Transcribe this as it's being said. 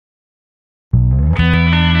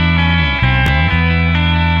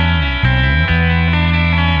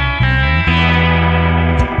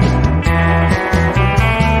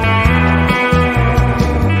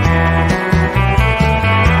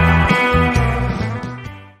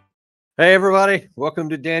Hey, everybody. Welcome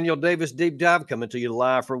to Daniel Davis Deep Dive, coming to you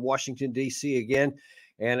live from Washington, D.C. again.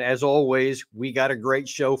 And as always, we got a great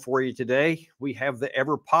show for you today. We have the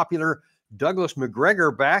ever popular Douglas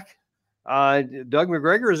Macgregor back. Doug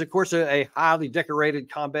Macgregor is, of course, a highly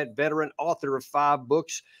decorated combat veteran, author of 5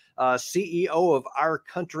 books, CEO of Our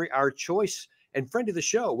Country, Our Choice, and friend of the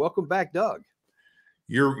show. Welcome back, Doug.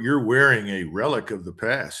 You're wearing a relic of the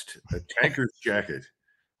past, a tanker's jacket.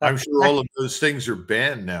 I'm sure all of those things are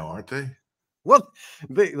banned now, aren't they? Well,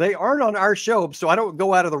 they aren't on our show, so I don't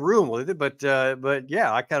go out of the room with it. But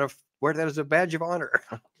yeah, I kind of wear that as a badge of honor.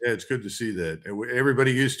 Yeah, it's good to see that.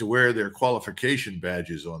 Everybody used to wear their qualification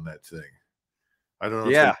badges on that thing. I don't know.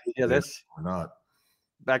 Yeah, that's or not.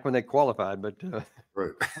 Back when they qualified, but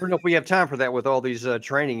right. I don't know if we have time for that with all these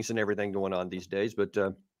trainings and everything going on these days. But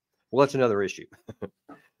well, that's another issue.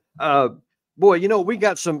 Boy, we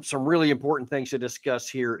got some really important things to discuss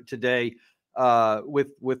here today.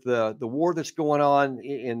 With the war that's going on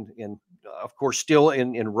in of course still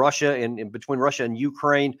in Russia and between Russia and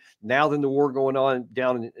Ukraine, now then the war going on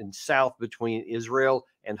down in south between Israel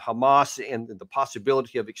and Hamas, and the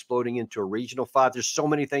possibility of exploding into a regional fight. There's so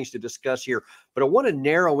many things to discuss here, but I want to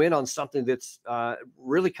narrow in on something that's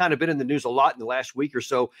really kind of been in the news a lot in the last week or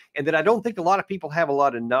so, and that I don't think a lot of people have a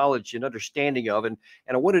lot of knowledge and understanding of, and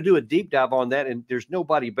I want to do a deep dive on that, and there's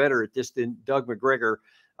nobody better at this than Doug Macgregor.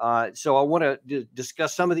 So I want to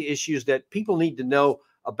discuss some of the issues that people need to know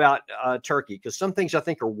about Turkey, because some things I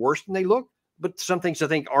think are worse than they look, but some things I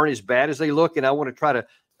think aren't as bad as they look. And I want to try to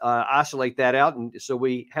isolate that out, and so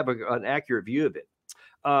we have an accurate view of it.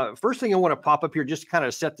 First thing I want to pop up here, just to kind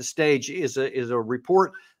of set the stage, is a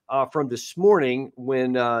report from this morning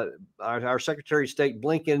when our Secretary of State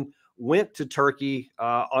Blinken went to Turkey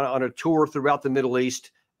on a tour throughout the Middle East.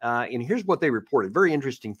 And here's what they reported. Very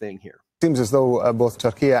interesting thing here. Seems as though both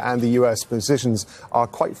Turkey and the U.S. positions are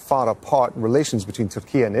quite far apart. Relations between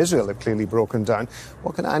Turkey and Israel have clearly broken down.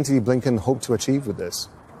 What can Antony Blinken hope to achieve with this?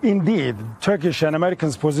 Indeed, Turkish and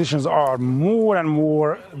American positions are more and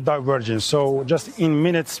more divergent. So just in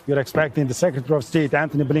minutes, we're expecting the Secretary of State,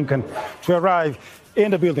 Antony Blinken, to arrive in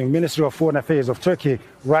the building, Ministry of Foreign Affairs of Turkey,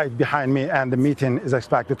 right behind me, and the meeting is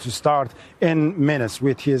expected to start in minutes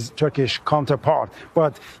with his Turkish counterpart.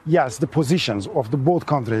 But yes, the positions of the both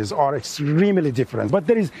countries are extremely different. But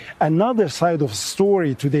there is another side of the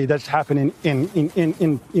story today that's happening in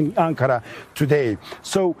Ankara today.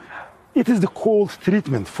 So it is the cold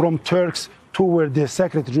treatment from Turks toward the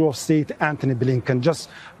Secretary of State, Antony Blinken. Just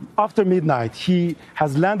after midnight, he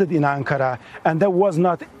has landed in Ankara, and there was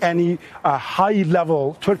not any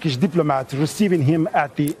high-level Turkish diplomat receiving him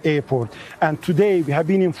at the airport. And today, we have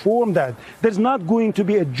been informed that there's not going to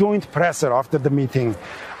be a joint presser after the meeting.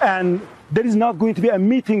 And there is not going to be a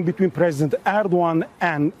meeting between President Erdogan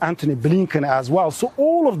and Antony Blinken as well. So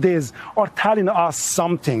all of these are telling us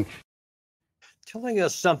something. Telling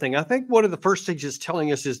us something. I think one of the first things it's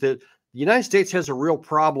telling us is that the United States has a real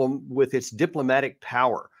problem with its diplomatic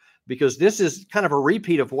power, because this is kind of a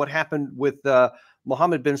repeat of what happened with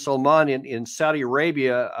Mohammed bin Salman in Saudi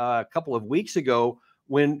Arabia a couple of weeks ago,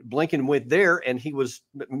 when Blinken went there and he was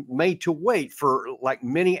made to wait for like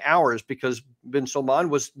many hours because bin Salman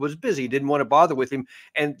was busy, didn't want to bother with him.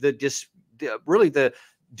 And the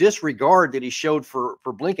disregard that he showed for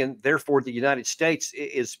Blinken, therefore the United States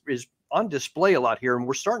is on display a lot here. And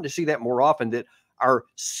we're starting to see that more often, that our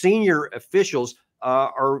senior officials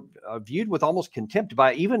are viewed with almost contempt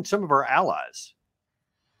by even some of our allies.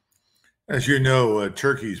 As you know,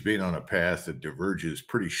 Turkey's been on a path that diverges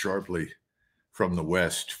pretty sharply from the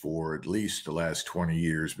West for at least the last 20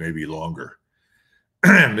 years, maybe longer.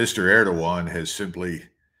 Mr. Erdogan has simply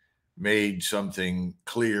made something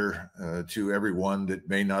clear to everyone that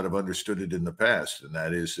may not have understood it in the past, and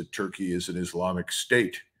that is that Turkey is an Islamic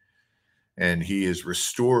state. And he has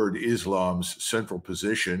restored Islam's central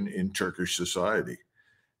position in Turkish society.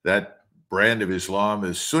 That brand of Islam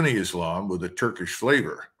is Sunni Islam with a Turkish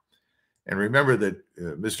flavor. And remember that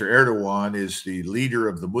Mr. Erdogan is the leader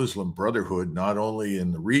of the Muslim Brotherhood, not only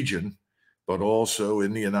in the region, but also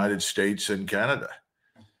in the United States and Canada.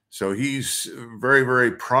 So he's very,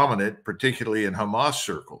 very prominent, particularly in Hamas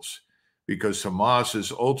circles, because Hamas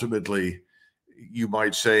is ultimately, you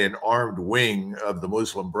might say, an armed wing of the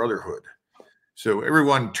Muslim Brotherhood. So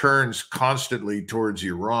everyone turns constantly towards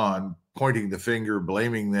Iran, pointing the finger,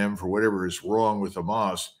 blaming them for whatever is wrong with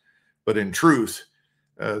Hamas. But in truth,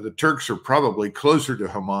 the Turks are probably closer to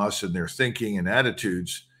Hamas in their thinking and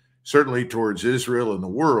attitudes, certainly towards Israel and the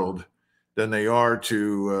world, than they are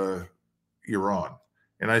to Iran.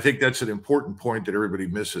 And I think that's an important point that everybody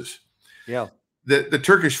misses. Yeah. The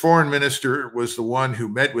Turkish foreign minister was the one who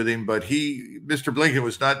met with him, but he Mr. Blinken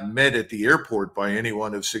was not met at the airport by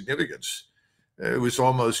anyone of significance. It was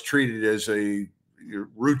almost treated as a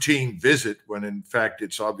routine visit when in fact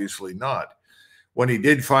it's obviously not. When he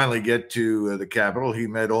did finally get to the capital, he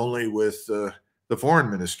met only with the foreign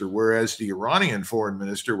minister, whereas the Iranian foreign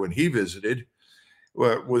minister, when he visited,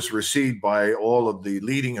 was received by all of the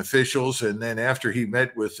leading officials, and then after he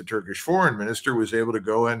met with the Turkish foreign minister, was able to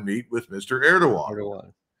go and meet with Mr.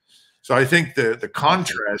 Erdogan. So I think the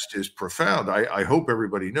contrast is profound. I hope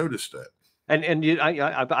everybody noticed that.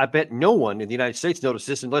 I bet no one in the United States noticed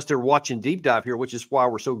this unless they're watching Deep Dive here, which is why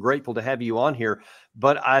we're so grateful to have you on here.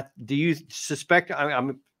 But do you suspect,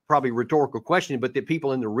 I'm probably a rhetorical question, but that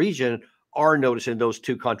people in the region are noticing those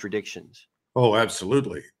two contradictions? Oh,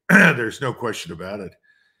 absolutely. There's no question about it.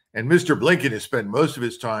 And Mr. Blinken has spent most of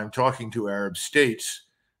his time talking to Arab states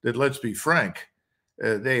that, let's be frank,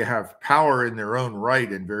 they have power in their own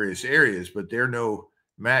right in various areas, but they're no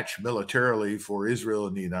match militarily for Israel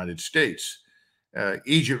and the United States.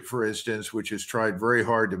 Egypt, for instance, which has tried very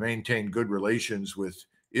hard to maintain good relations with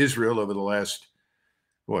Israel over the last,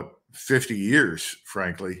 50 years,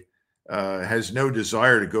 frankly, has no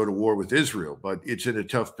desire to go to war with Israel, but it's in a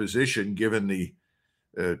tough position given the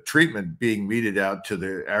treatment being meted out to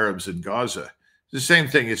the Arabs in Gaza. The same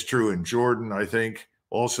thing is true in Jordan, I think,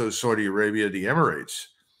 also Saudi Arabia, the Emirates.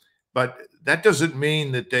 But that doesn't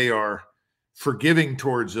mean that they are forgiving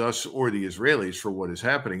towards us or the Israelis for what is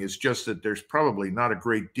happening. It's just that there's probably not a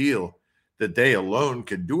great deal that they alone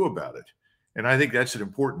can do about it. And I think that's an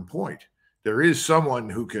important point. There is someone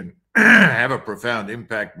who can have a profound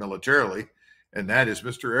impact militarily, and that is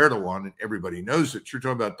Mr. Erdogan, and everybody knows it. You're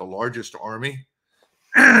talking about the largest army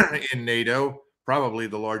in NATO, probably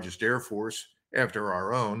the largest air force after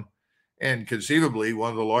our own, and conceivably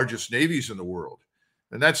one of the largest navies in the world.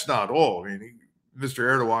 And that's not all. I mean, Mr.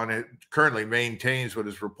 Erdogan currently maintains what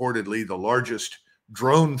is reportedly the largest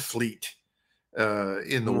drone fleet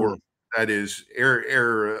in the world. That is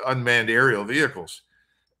unmanned aerial vehicles.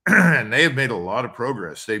 And they have made a lot of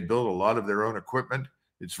progress. They built a lot of their own equipment.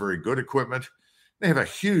 It's very good equipment. They have a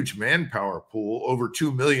huge manpower pool, over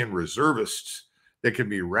 2 million reservists that can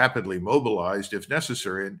be rapidly mobilized if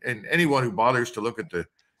necessary. And anyone who bothers to look at the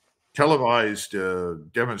televised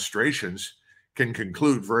demonstrations can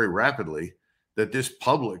conclude very rapidly that this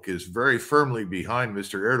public is very firmly behind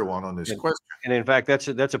Mr. Erdogan on this question. And in fact, that's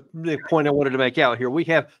a point I wanted to make out here. We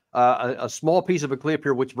have a small piece of a clip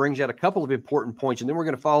here, which brings out a couple of important points, and then we're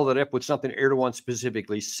going to follow that up with something Erdogan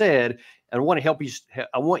specifically said. And I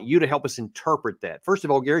want you to help us interpret that. First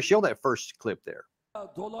of all, Gary, show that first clip there.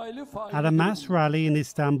 At a mass rally in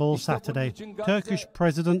Istanbul Saturday, Turkish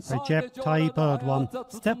President Recep Tayyip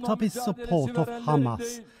Erdogan stepped up his support of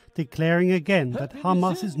Hamas, declaring again that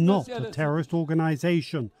Hamas is not a terrorist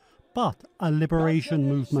organization, but a liberation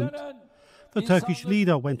movement. The Turkish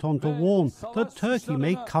leader went on to warn that Turkey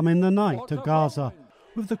may come in the night to Gaza,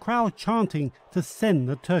 with the crowd chanting to send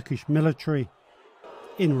the Turkish military.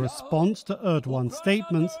 In response to Erdogan's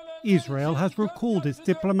statements, Israel has recalled its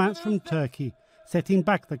diplomats from Turkey, setting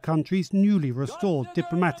back the country's newly restored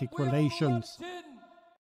diplomatic relations.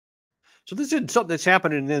 So this isn't something that's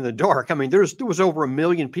happening in the dark. I mean, there was over 1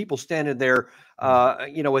 million people standing there,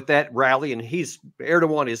 at that rally, and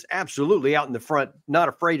Erdogan is absolutely out in the front, not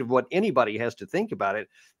afraid of what anybody has to think about it.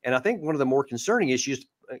 And I think one of the more concerning issues,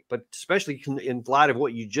 but especially in light of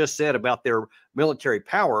what you just said about their military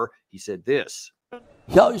power, he said this.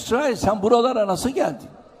 Ya İsrail, sen buralara nasıl geldin?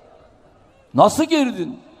 Nasıl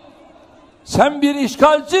girdin? Sen bir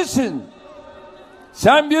işgalcisin.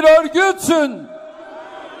 Sen bir örgütsün.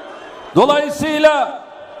 Dolayısıyla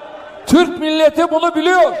Türk milleti bunu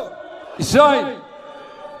biliyor. İsrail,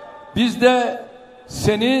 biz de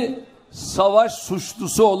seni savaş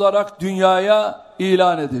suçlusu olarak dünyaya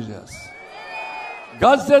ilan edeceğiz.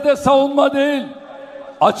 Gazze'de savunma değil,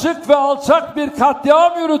 açık ve alçak bir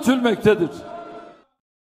katliam yürütülmektedir.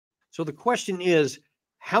 So the question is,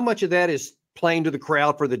 how much of that is playing to the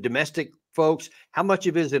crowd for the domestic folks? How much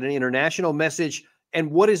of it is an international message? And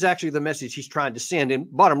what is actually the message he's trying to send? And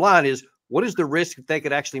bottom line is, what is the risk that they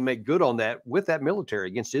could actually make good on that with that military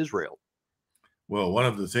against Israel? Well, one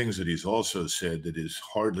of the things that he's also said that is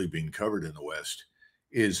hardly being covered in the West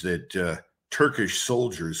is that Turkish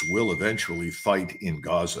soldiers will eventually fight in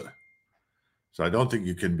Gaza. So I don't think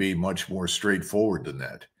you can be much more straightforward than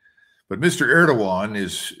that. But Mr. Erdogan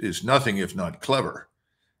is nothing if not clever.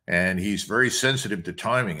 And he's very sensitive to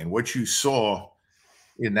timing. And what you saw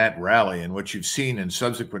in that rally and what you've seen in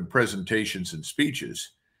subsequent presentations and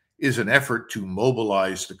speeches is an effort to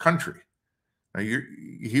mobilize the country. Now,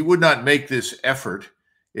 he would not make this effort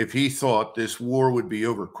if he thought this war would be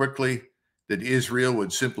over quickly, that Israel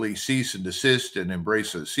would simply cease and desist and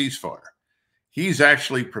embrace a ceasefire. He's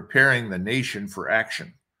actually preparing the nation for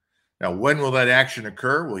action. Now, when will that action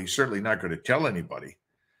occur? Well, he's certainly not going to tell anybody.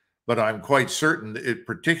 But I'm quite certain that it,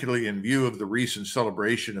 particularly in view of the recent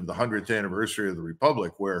celebration of the 100th anniversary of the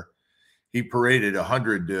Republic, where he paraded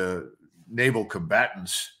 100 naval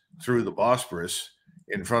combatants through the Bosporus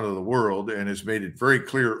in front of the world and has made it very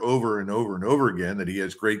clear over and over and over again that he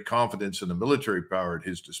has great confidence in the military power at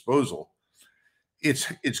his disposal.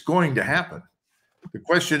 It's going to happen. The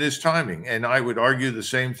question is timing. And I would argue the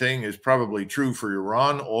same thing is probably true for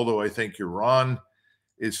Iran, although I think Iran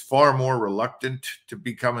is far more reluctant to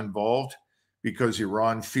become involved because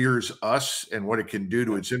Iran fears us and what it can do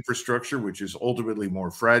to its infrastructure, which is ultimately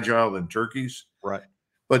more fragile than Turkey's. Right.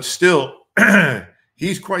 But still,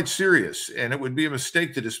 he's quite serious, and it would be a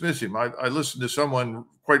mistake to dismiss him. I listened to someone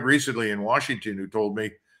quite recently in Washington who told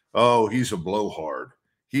me, oh, he's a blowhard.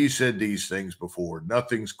 He said these things before.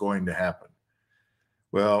 Nothing's going to happen.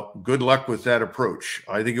 Well, good luck with that approach.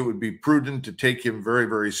 I think it would be prudent to take him very,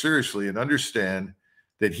 very seriously and understand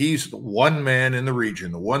that he's the one man in the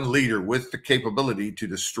region, the one leader with the capability to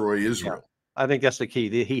destroy Israel. Yeah, I think that's the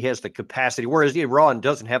key. He has the capacity, whereas Iran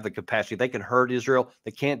doesn't have the capacity. They can hurt Israel.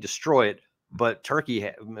 They can't destroy it, but Turkey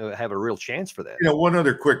have a real chance for that. You know, one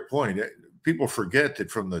other quick point. People forget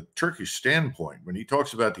that from the Turkish standpoint, when he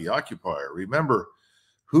talks about the occupier, remember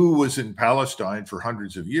who was in Palestine for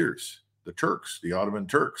hundreds of years? The Turks, the Ottoman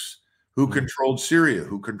Turks, who controlled Syria,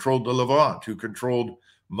 who controlled the Levant, who controlled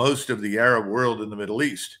most of the Arab world in the Middle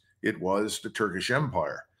East. It was the Turkish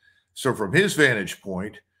Empire. So from his vantage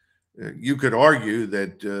point, you could argue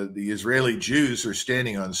that the Israeli Jews are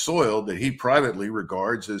standing on soil that he privately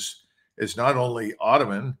regards as not only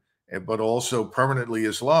Ottoman, but also permanently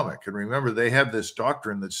Islamic. And remember, they have this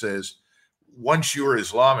doctrine that says, once you're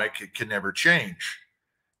Islamic, it can never change.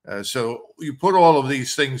 So you put all of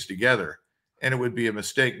these things together, and it would be a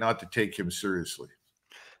mistake not to take him seriously.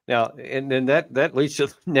 Now, and then that leads to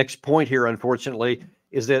the next point here, unfortunately,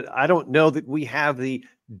 is that I don't know that we have the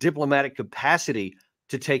diplomatic capacity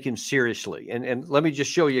to take him seriously. And let me just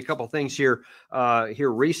show you a couple of things here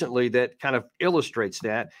recently that kind of illustrates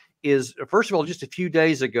that. Is, first of all, just a few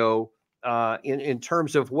days ago, in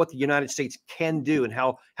terms of what the United States can do and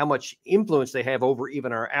how much influence they have over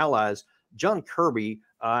even our allies, John Kirby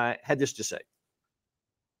had this to say.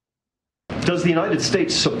 Does the United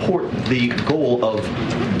States support the goal of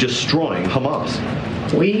destroying Hamas?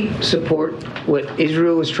 We support what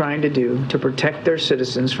Israel is trying to do to protect their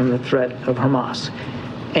citizens from the threat of Hamas.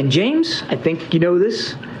 And James, I think you know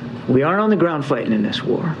this, we aren't on the ground fighting in this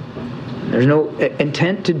war. There's no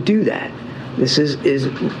intent to do that.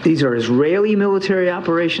 These are Israeli military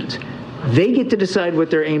operations. They get to decide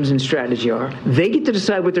what their aims and strategy are. They get to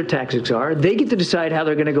decide what their tactics are. They get to decide how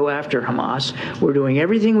they're going to go after Hamas. We're doing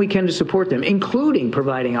everything we can to support them, including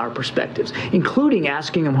providing our perspectives, including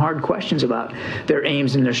asking them hard questions about their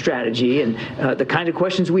aims and their strategy and the kind of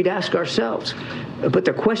questions we'd ask ourselves. But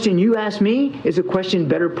the question you asked me is a question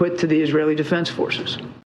better put to the Israeli Defense Forces.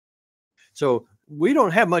 So we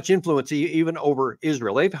don't have much influence even over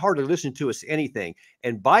Israel. They've hardly listened to us anything.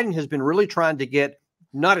 And Biden has been really trying to get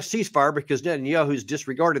not a ceasefire because Netanyahu's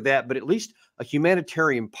disregarded that, but at least a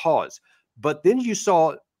humanitarian pause. But then you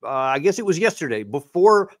saw, I guess it was yesterday,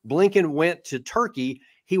 before Blinken went to Turkey,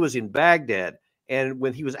 he was in Baghdad. And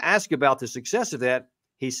when he was asked about the success of that,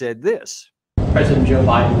 he said this. President Joe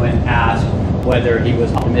Biden, when asked whether he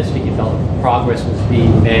was optimistic, he felt progress was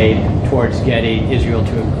being made towards getting Israel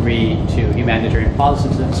to agree to humanitarian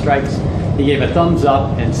pauses and strikes, he gave a thumbs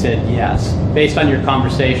up and said yes. Based on your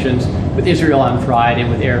conversations with Israel on Friday,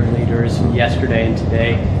 with Arab leaders yesterday and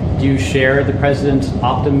today, do you share the president's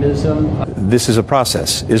optimism? This is a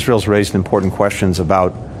process. Israel's raised important questions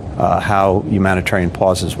about how humanitarian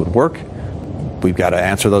pauses would work. We've got to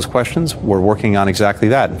answer those questions. We're working on exactly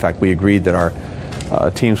that. In fact, we agreed that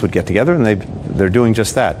our teams would get together, and they're doing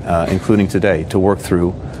just that, including today, to work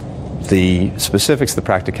through the specifics, the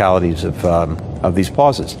practicalities of these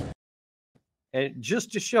pauses. And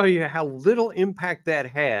just to show you how little impact that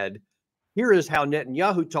had, here is how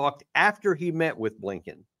Netanyahu talked after he met with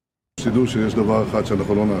Blinken. תדעו שיש דבר אחד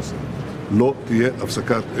שאנחנו לא נעשה. לא תהיה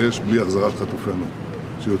הפסקת אש בלי החזרת חטופינו.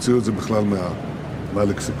 שיוציאו את זה בכלל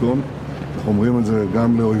מהלקסיקון. אנחנו אומרים את זה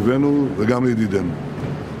גם לאויבינו וגם לידידינו.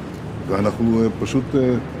 ואנחנו פשוט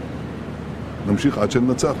נמשיך עד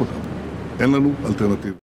שננצח אותם. אין לנו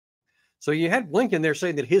אלטרנטיבה. So you had Blinken there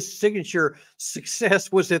saying that his signature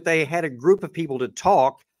success was that they had a group of people to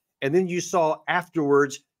talk. And then you saw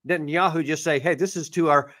afterwards Netanyahu just say, hey, this is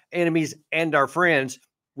to our enemies and our friends.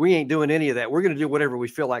 We ain't doing any of that. We're going to do whatever we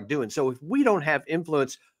feel like doing. So if we don't have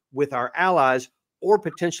influence with our allies or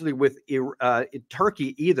potentially with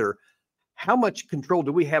Turkey either. How much control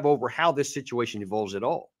do we have over how this situation evolves at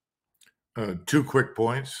all? Two quick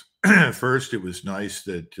points. First, it was nice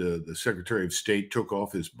that the Secretary of State took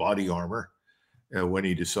off his body armor when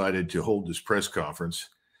he decided to hold this press conference.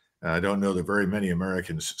 I don't know that very many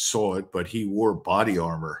Americans saw it, but he wore body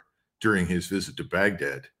armor during his visit to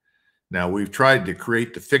Baghdad. Now, we've tried to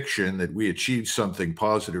create the fiction that we achieved something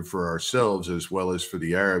positive for ourselves as well as for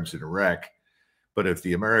the Arabs in Iraq. But if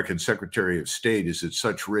the American Secretary of State is at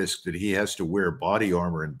such risk that he has to wear body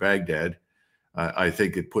armor in Baghdad, I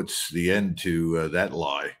think it puts the end to that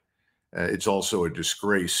lie. It's also a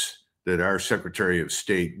disgrace that our Secretary of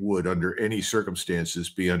State would, under any circumstances,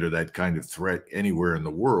 be under that kind of threat anywhere in the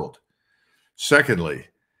world. Secondly,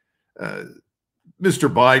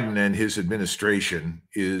 Mr. Biden and his administration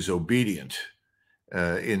is obedient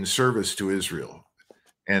in service to Israel.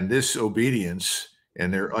 And this obedience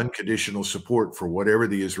and their unconditional support for whatever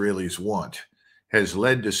the Israelis want has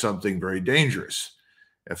led to something very dangerous.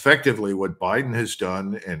 Effectively, what Biden has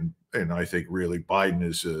done, and I think really Biden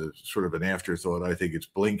is a sort of an afterthought. I think it's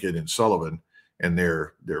Blinken and Sullivan and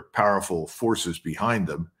their powerful forces behind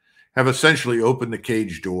them have essentially opened the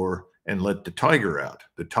cage door and let the tiger out.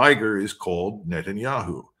 The tiger is called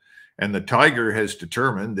Netanyahu, and the tiger has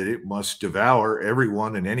determined that it must devour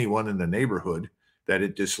everyone and anyone in the neighborhood that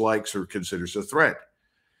it dislikes or considers a threat.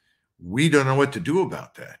 We don't know what to do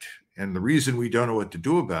about that. And the reason we don't know what to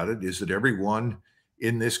do about it is that everyone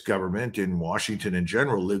in this government, in Washington in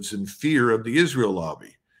general, lives in fear of the Israel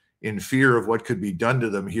lobby, in fear of what could be done to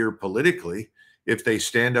them here politically if they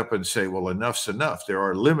stand up and say, well, enough's enough. There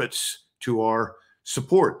are limits to our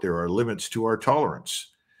support. There are limits to our tolerance.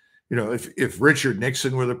 You know, if Richard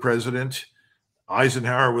Nixon were the president,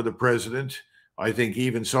 Eisenhower were the president, I think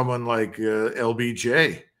even someone like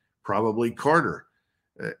LBJ, probably Carter,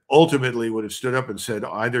 ultimately would have stood up and said,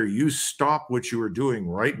 either you stop what you are doing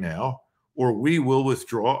right now, or we will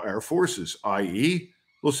withdraw our forces, i.e.,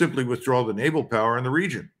 we'll simply withdraw the naval power in the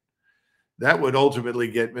region. That would ultimately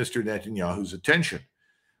get Mr. Netanyahu's attention.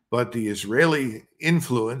 But the Israeli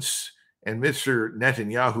influence and Mr.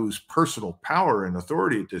 Netanyahu's personal power and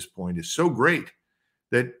authority at this point is so great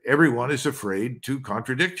that everyone is afraid to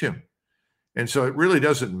contradict him. And so it really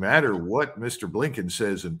doesn't matter what Mr. Blinken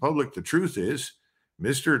says in public. The truth is,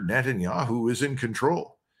 Mr. Netanyahu is in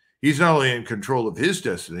control. He's not only in control of his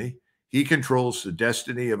destiny, he controls the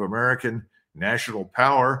destiny of American national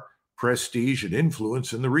power, prestige, and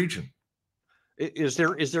influence in the region. Is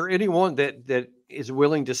there anyone that is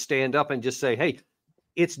willing to stand up and just say, hey,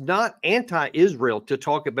 it's not anti-Israel to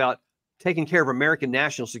talk about taking care of American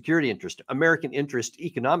national security interest, American interest,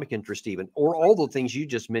 economic interest even, or all the things you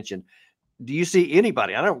just mentioned? Do you see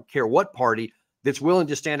anybody, I don't care what party, that's willing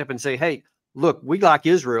to stand up and say, hey, look, we like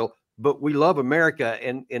Israel, but we love America,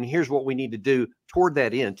 and here's what we need to do toward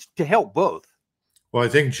that end to help both? Well, I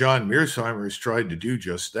think John Mearsheimer has tried to do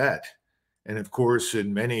just that. And of course,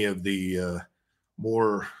 in many of the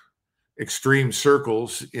more extreme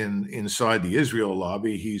circles inside the Israel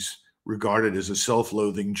lobby, he's regarded as a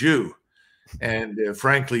self-loathing Jew. And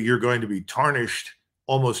frankly, you're going to be tarnished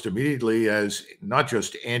almost immediately as not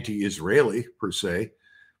just anti-Israeli per se,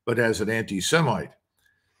 but as an anti-Semite.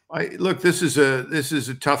 Look, this is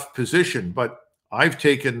a tough position, but I've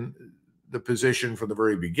taken the position from the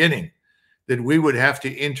very beginning that we would have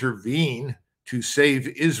to intervene to save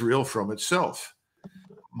Israel from itself.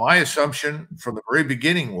 My assumption from the very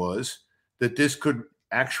beginning was that this could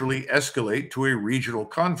actually escalate to a regional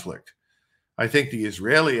conflict. I think the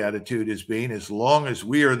Israeli attitude has been, as long as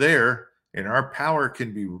we are there and our power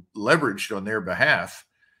can be leveraged on their behalf,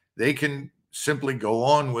 they can simply go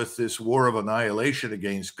on with this war of annihilation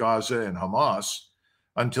against Gaza and Hamas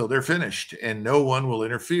until they're finished, and no one will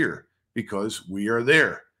interfere because we are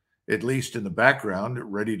there, at least in the background,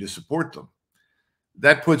 ready to support them.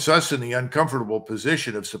 That puts us in the uncomfortable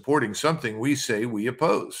position of supporting something we say we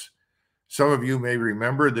oppose. Some of you may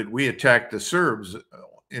remember that we attacked the Serbs,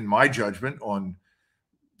 in my judgment, on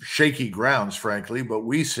shaky grounds, frankly, but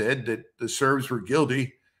we said that the Serbs were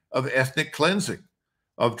guilty of ethnic cleansing,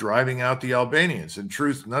 of driving out the Albanians. In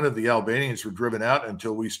truth, none of the Albanians were driven out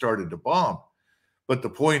until we started to bomb. But the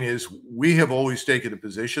point is, we have always taken a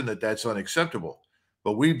position that that's unacceptable.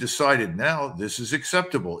 But we've decided now this is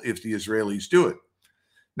acceptable if the Israelis do it.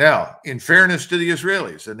 Now, in fairness to the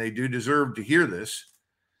Israelis, and they do deserve to hear this,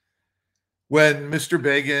 when Mr.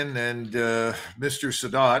 Begin and Mr.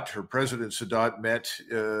 Sadat, or President Sadat, met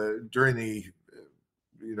during the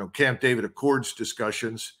Camp David Accords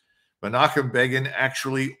discussions, Menachem Begin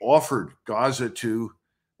actually offered Gaza to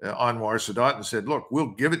Anwar Sadat and said, look, we'll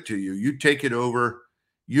give it to you. You take it over.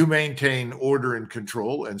 You maintain order and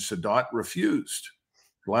control, and Sadat refused,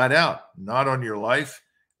 flat out, not on your life,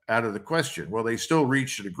 out of the question. Well, they still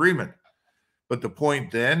reached an agreement. But the point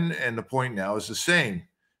then and the point now is the same.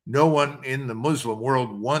 No one in the Muslim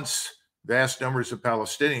world wants vast numbers of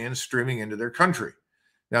Palestinians streaming into their country.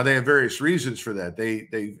 Now, they have various reasons for that. They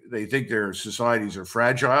think their societies are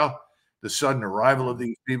fragile. The sudden arrival of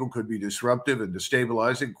these people could be disruptive and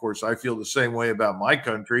destabilizing. Of course, I feel the same way about my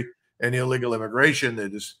country and illegal immigration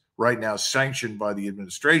that is right now sanctioned by the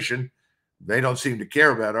administration. They don't seem to care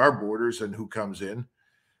about our borders and who comes in.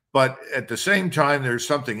 But at the same time, there's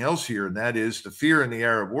something else here, and that is the fear in the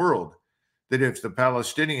Arab world that if the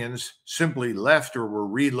Palestinians simply left or were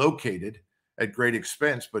relocated at great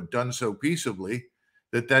expense, but done so peaceably,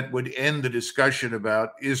 that would end the discussion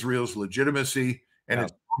about Israel's legitimacy and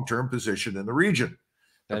its long-term position in the region.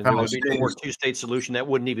 And there would be no more two-state solution. That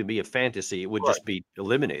wouldn't even be a fantasy. It would just be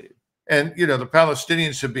eliminated. And, you know, the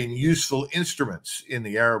Palestinians have been useful instruments in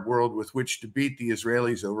the Arab world with which to beat the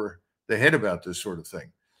Israelis over the head about this sort of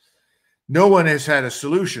thing. No one has had a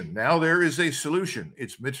solution. Now there is a solution.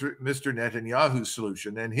 It's Mr. Netanyahu's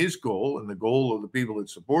solution, and his goal, and the goal of the people that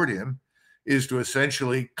support him, is to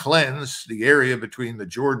essentially cleanse the area between the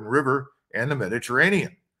Jordan River and the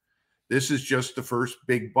Mediterranean. This is just the first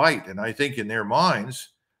big bite. And I think in their minds,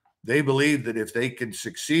 they believe that if they can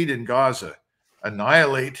succeed in Gaza,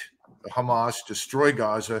 annihilate Hamas, destroy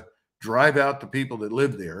Gaza, drive out the people that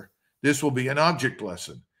live there, this will be an object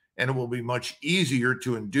lesson. And it will be much easier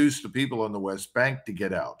to induce the people on the West Bank to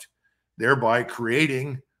get out, thereby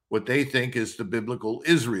creating what they think is the biblical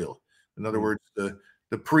Israel. In other words,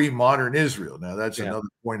 the pre-modern Israel. Now, that's another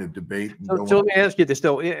point of debate. So let me ask you this,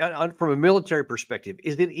 though, from a military perspective,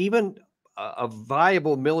 is it even a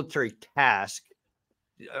viable military task?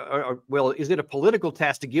 Well, is it a political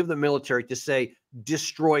task to give the military to say,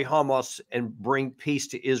 destroy Hamas and bring peace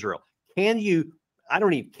to Israel? Can you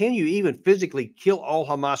even physically kill all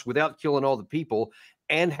Hamas without killing all the people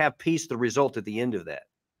and have peace the result at the end of that?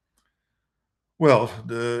 Well,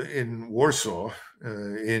 in Warsaw,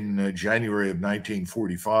 in January of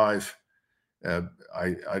 1945,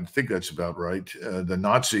 I think that's about right, the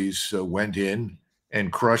Nazis went in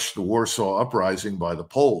and crushed the Warsaw Uprising by the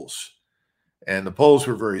Poles. And the Poles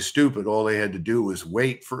were very stupid. All they had to do was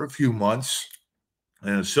wait for a few months,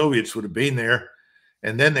 and the Soviets would have been there,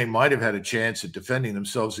 and then they might have had a chance at defending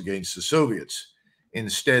themselves against the Soviets.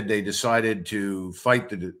 Instead, they decided to fight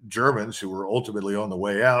the Germans, who were ultimately on the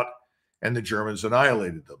way out, and the Germans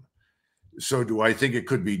annihilated them. So do I think it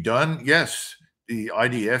could be done? Yes, the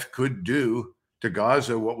IDF could do to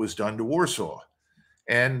Gaza what was done to Warsaw.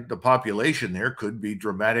 And the population there could be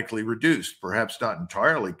dramatically reduced, perhaps not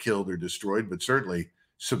entirely killed or destroyed, but certainly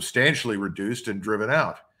substantially reduced and driven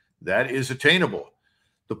out. That is attainable.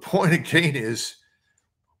 The point again is,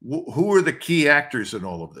 who are the key actors in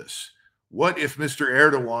all of this? What if Mr.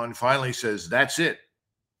 Erdogan finally says, that's it?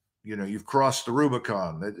 You know, you've crossed the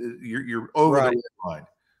Rubicon. You're over the red line.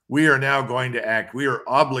 We are now going to act. We are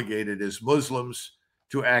obligated as Muslims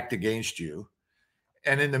to act against you.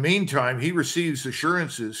 And in the meantime, he receives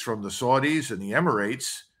assurances from the Saudis and the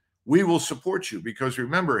Emirates, we will support you. Because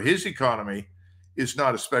remember, his economy is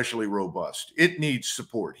not especially robust. It needs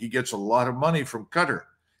support. He gets a lot of money from Qatar.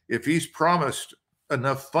 If he's promised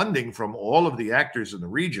enough funding from all of the actors in the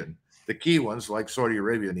region, the key ones like Saudi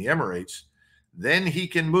Arabia and the Emirates, then he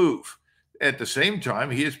can move. At the same time,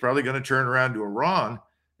 he is probably going to turn around to Iran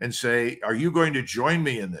and say, are you going to join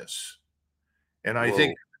me in this? And I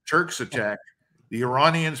think if the Turks attack, the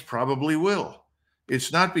Iranians probably will.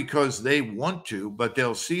 It's not because they want to, but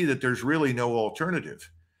they'll see that there's really no alternative.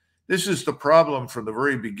 This is the problem from the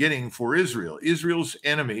very beginning for Israel. Israel's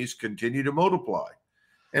enemies continue to multiply.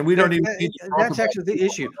 And we don't even need to that's actually the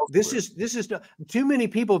issue. This is not, too many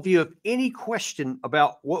people view any question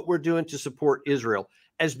about what we're doing to support Israel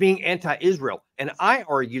as being anti-Israel. And I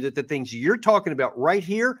argue that the things you're talking about right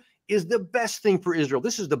here is the best thing for Israel.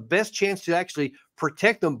 This is the best chance to actually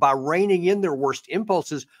protect them by reining in their worst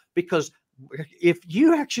impulses. Because if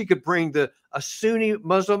you actually could bring a Sunni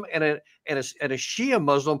Muslim and a Shia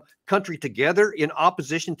Muslim country together in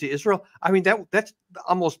opposition to Israel, I mean, that's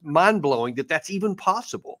almost mind-blowing that that's even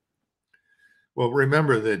possible. Well,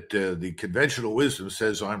 remember that the conventional wisdom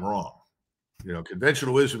says I'm wrong. You know,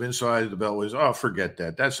 conventional wisdom inside the Beltway is, oh, forget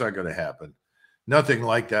that. That's not going to happen. Nothing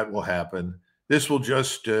like that will happen. This will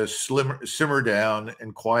just simmer down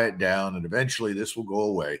and quiet down, and eventually this will go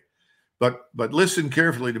away. But listen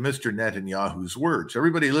carefully to Mr. Netanyahu's words.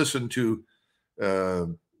 Everybody listen to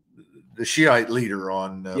the Shiite leader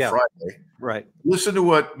on Friday. Right. Listen to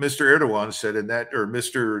what Mr. Erdogan said in that, or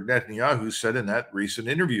Mr. Netanyahu said in that recent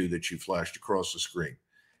interview that you flashed across the screen.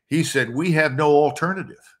 he said, we have no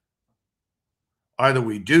alternative. Either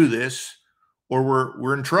we do this or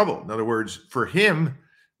we're in trouble. In other words, for him,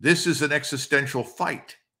 this is an existential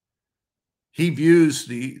fight. He views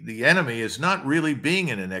the enemy as not really being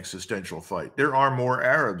in an existential fight. There are more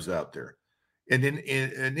Arabs out there, and in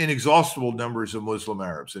inexhaustible numbers of Muslim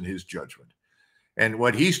Arabs in his judgment. And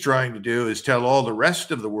what he's trying to do is tell all the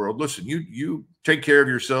rest of the world, listen, you take care of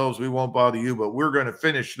yourselves. We won't bother you, but we're going to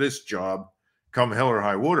finish this job come hell or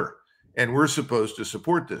high water. And we're supposed to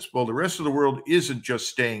support this. Well, the rest of the world isn't just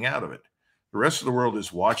staying out of it. The rest of the world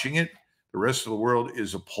is watching it. The rest of the world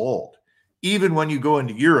is appalled. Even when you go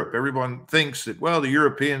into Europe, everyone thinks that, well, the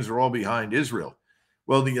Europeans are all behind Israel.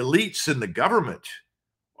 Well, the elites in the government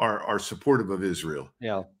are supportive of Israel.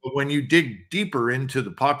 Yeah. But when you dig deeper into the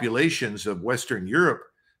populations of Western Europe,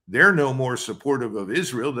 they're no more supportive of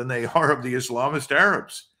Israel than they are of the Islamist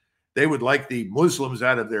Arabs. They would like the Muslims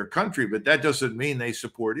out of their country, but that doesn't mean they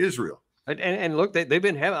support Israel. And look, they've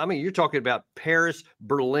been having, I mean, you're talking about Paris,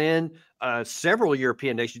 Berlin, several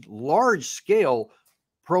European nations, large scale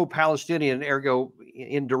pro-Palestinian, ergo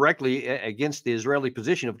indirectly against the Israeli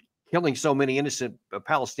position of killing so many innocent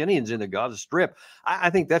Palestinians in the Gaza Strip. I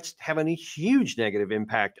think that's having a huge negative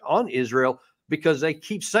impact on Israel, because they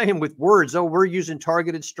keep saying with words, oh, we're using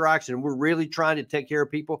targeted strikes and we're really trying to take care of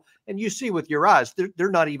people. And you see with your eyes, they're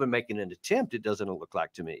not even making an attempt, it doesn't look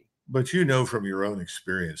like to me. But you know from your own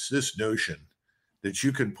experience, this notion that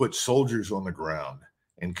you can put soldiers on the ground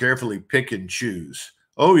and carefully pick and choose.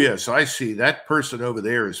 Oh, yes, I see that person over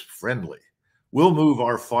there is friendly. We'll move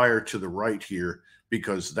our fire to the right here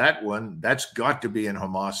because that's got to be a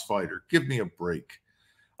Hamas fighter. Give me a break.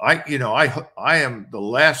 I am the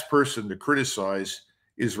last person to criticize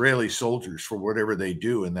Israeli soldiers for whatever they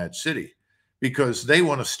do in that city, because they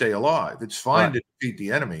want to stay alive. It's fine to defeat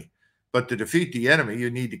the enemy, but to defeat the enemy, you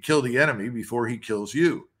need to kill the enemy before he kills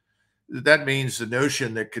you. That means the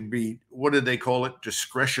notion that can be, what do they call it?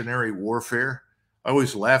 Discretionary warfare. I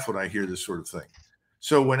always laugh when I hear this sort of thing.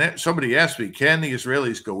 So when somebody asks me, can the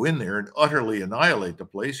Israelis go in there and utterly annihilate the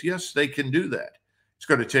place? Yes, they can do that. It's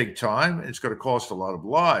going to take time, and it's going to cost a lot of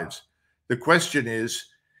lives. The question is,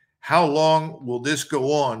 how long will this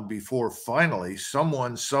go on before finally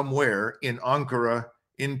someone somewhere in Ankara,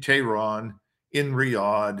 in Tehran, in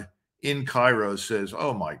Riyadh, in Cairo says,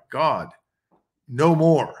 oh my God, no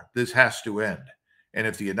more. This has to end. And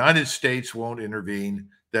if the United States won't intervene,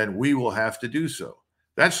 then we will have to do so.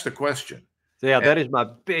 That's the question. Yeah, that is my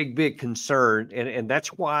big concern. And that's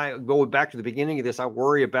why, going back to the beginning of this, I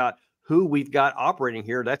worry about who we've got operating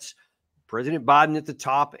here. That's President Biden at the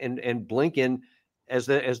top and Blinken as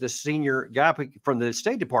the senior guy from the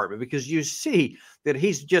State Department, because you see that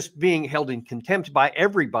he's just being held in contempt by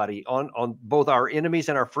everybody, on both our enemies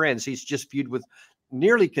and our friends. He's just viewed with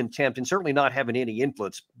nearly contempt and certainly not having any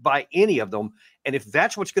influence by any of them. And if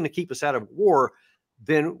that's what's going to keep us out of war,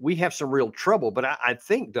 then we have some real trouble. But I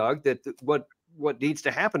think, Doug, that what needs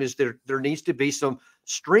to happen is there needs to be some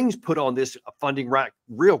strings put on this funding right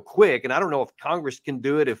real quick. And I don't know if Congress can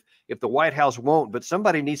do it, if the White House won't, but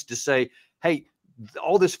somebody needs to say, hey,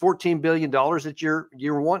 all this $14 billion that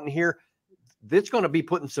you're wanting here, that's going to be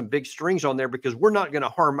putting some big strings on there, because we're not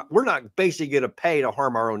basically going to pay to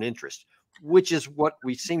harm our own interest, which is what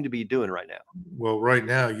we seem to be doing right now. Well, right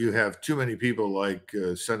now you have too many people like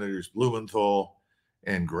Senators Blumenthal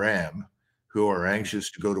and Graham, who are anxious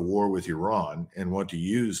to go to war with Iran and want to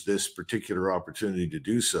use this particular opportunity to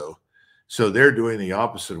do so. So they're doing the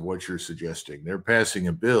opposite of what you're suggesting. They're passing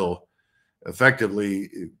a bill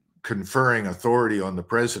effectively conferring authority on the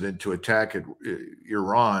president to attack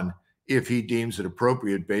Iran if he deems it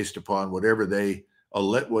appropriate, based upon whatever the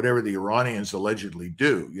Iranians allegedly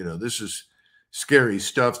do. You know, this is scary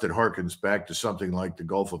stuff that harkens back to something like the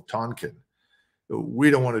Gulf of Tonkin.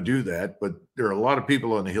 We don't want to do that, but there are a lot of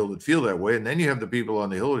people on the Hill that feel that way. And then you have the people on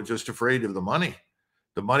the Hill that are just afraid of the money.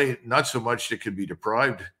 The money, not so much that can be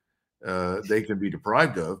deprived, they can be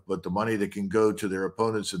deprived of, but the money that can go to their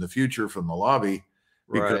opponents in the future from the lobby,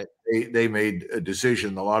 because they made a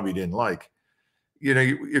decision the lobby didn't like. You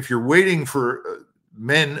know, if you're waiting for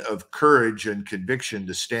men of courage and conviction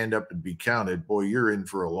to stand up and be counted, boy, you're in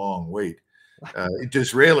for a long wait.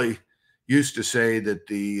 Disraeli used to say that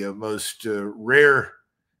the most rare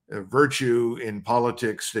virtue in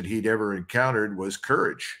politics that he'd ever encountered was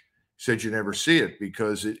courage. He said you never see it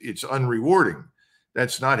because it's unrewarding.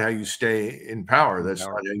 That's not how you stay in power. That's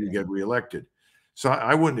not how you get reelected. So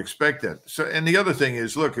I wouldn't expect that. So, and the other thing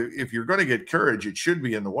is, look, if you're going to get courage, it should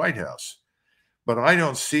be in the White House. But I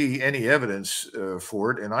don't see any evidence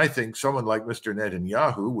for it. And I think someone like Mr.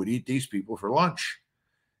 Netanyahu would eat these people for lunch.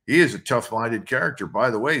 He is a tough-minded character. By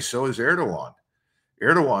the way, so is Erdogan.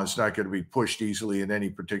 Erdogan's not going to be pushed easily in any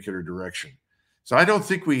particular direction. So I don't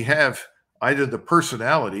think we have either the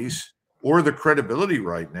personalities or the credibility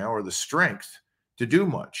right now or the strength to do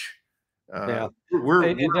much.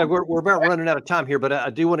 We're about running out of time here, but I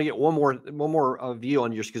do want to get one more view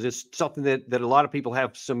on yours, because it's something that a lot of people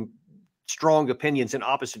have some strong opinions in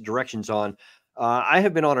opposite directions on. I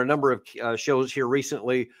have been on a number of shows here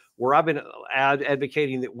recently where I've been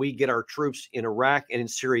advocating that we get our troops in Iraq and in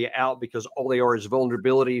Syria out, because all they are is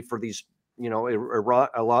vulnerability for these,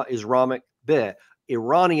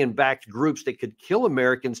 Iranian-backed groups that could kill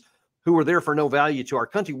Americans who are there for no value to our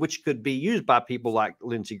country, which could be used by people like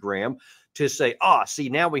Lindsey Graham to say, see,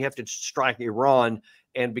 now we have to strike Iran.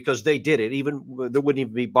 And because they did it, even they wouldn't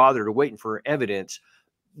even be bothered or waiting for evidence.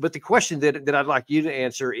 But the question that I'd like you to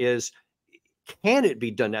answer is, can it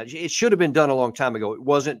be done now? It should have been done a long time ago. It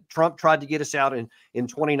wasn't. Trump tried to get us out in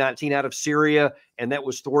 2019 out of Syria, and that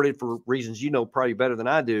was thwarted for reasons you know probably better than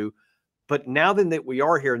I do. But now then that we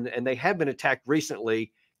are here and they have been attacked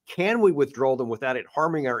recently, can we withdraw them without it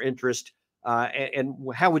harming our interest? And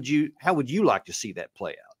how would you like to see that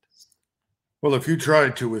play out? Well, if you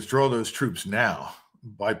tried to withdraw those troops now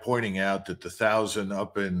by pointing out that the 1,000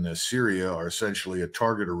 up in Syria are essentially a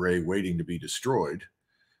target array waiting to be destroyed,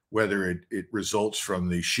 whether it results from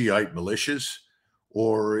the Shiite militias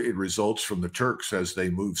or it results from the Turks as they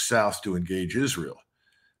move south to engage Israel.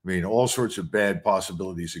 I mean, all sorts of bad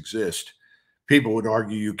possibilities exist. People would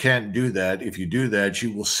argue you can't do that. If you do that,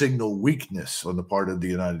 you will signal weakness on the part of the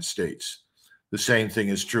United States. The same thing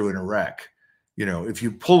is true in Iraq. If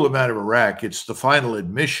you pull them out of Iraq, it's the final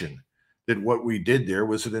admission that what we did there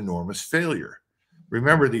was an enormous failure.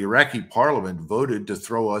 Remember, the Iraqi parliament voted to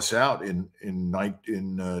throw us out in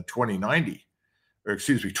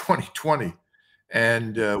 2020,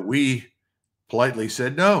 and we politely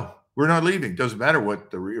said, no, we're not leaving. Doesn't matter what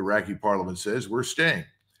the Iraqi parliament says, we're staying.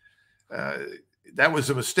 That was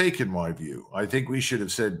a mistake in my view. I think we should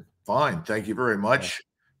have said, fine, thank you very much,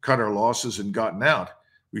 cut our losses and gotten out.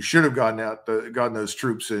 We should have gotten those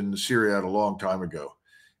troops in Syria out a long time ago.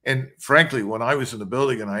 And frankly, when I was in the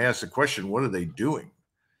building and I asked the question, what are they doing?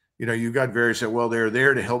 You got various said, well, they're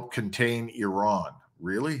there to help contain Iran.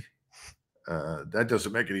 Really? That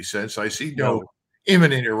doesn't make any sense. I see no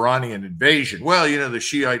imminent Iranian invasion. Well, the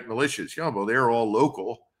Shiite militias, well, they're all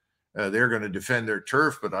local. They're going to defend their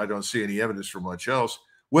turf, but I don't see any evidence for much else.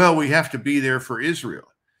 Well, we have to be there for Israel.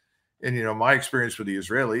 And, my experience with the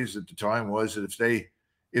Israelis at the time was that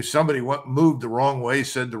if somebody moved the wrong way,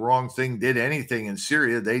 said the wrong thing, did anything in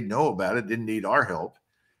Syria, they'd know about it, didn't need our help.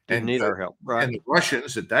 Didn't need our help, right? And the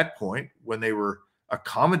Russians at that point, when they were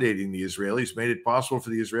accommodating the Israelis, made it possible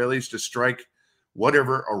for the Israelis to strike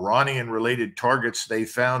whatever Iranian-related targets they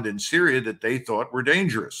found in Syria that they thought were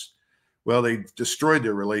dangerous. Well, they destroyed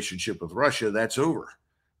their relationship with Russia. That's over,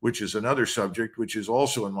 which is another subject, which is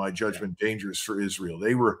also, in my judgment, dangerous for Israel.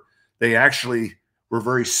 They actually were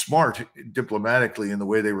very smart diplomatically in the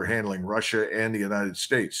way they were handling Russia and the United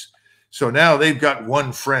States. So now they've got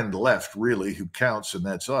one friend left, really, who counts, and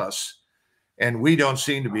that's us. And we don't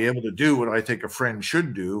seem to be able to do what I think a friend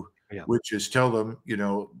should do, which is tell them,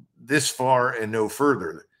 this far and no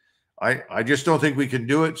further. I just don't think we can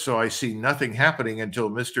do it. So I see nothing happening until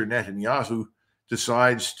Mr. Netanyahu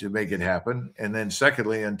decides to make it happen. And then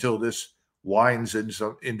secondly, until this winds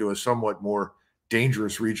into a somewhat more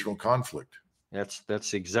dangerous regional conflict.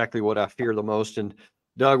 That's exactly what I fear the most. And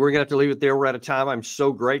Doug, we're gonna have to leave it there. We're out of time. I'm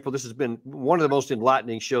so grateful. This has been one of the most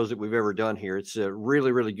enlightening shows that we've ever done here. It's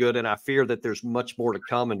really, really good. And I fear that there's much more to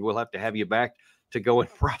come, and we'll have to have you back to go in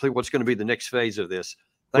probably what's going to be the next phase of this.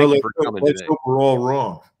 Thank you for coming today. We're all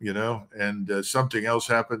wrong, and something else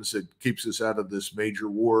happens that keeps us out of this major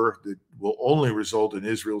war that will only result in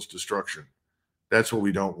Israel's destruction. That's what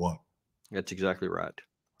we don't want. That's exactly right.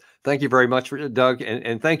 Thank you very much, Doug,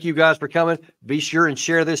 and thank you guys for coming. Be sure and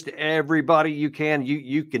share this to everybody you can.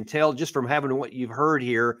 You can tell just from having what you've heard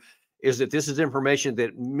here is that this is information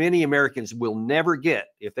that many Americans will never get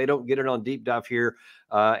if they don't get it on Deep Dive here.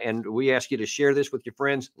 And we ask you to share this with your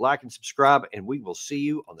friends, like and subscribe, and we will see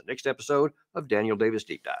you on the next episode of Daniel Davis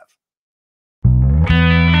Deep Dive.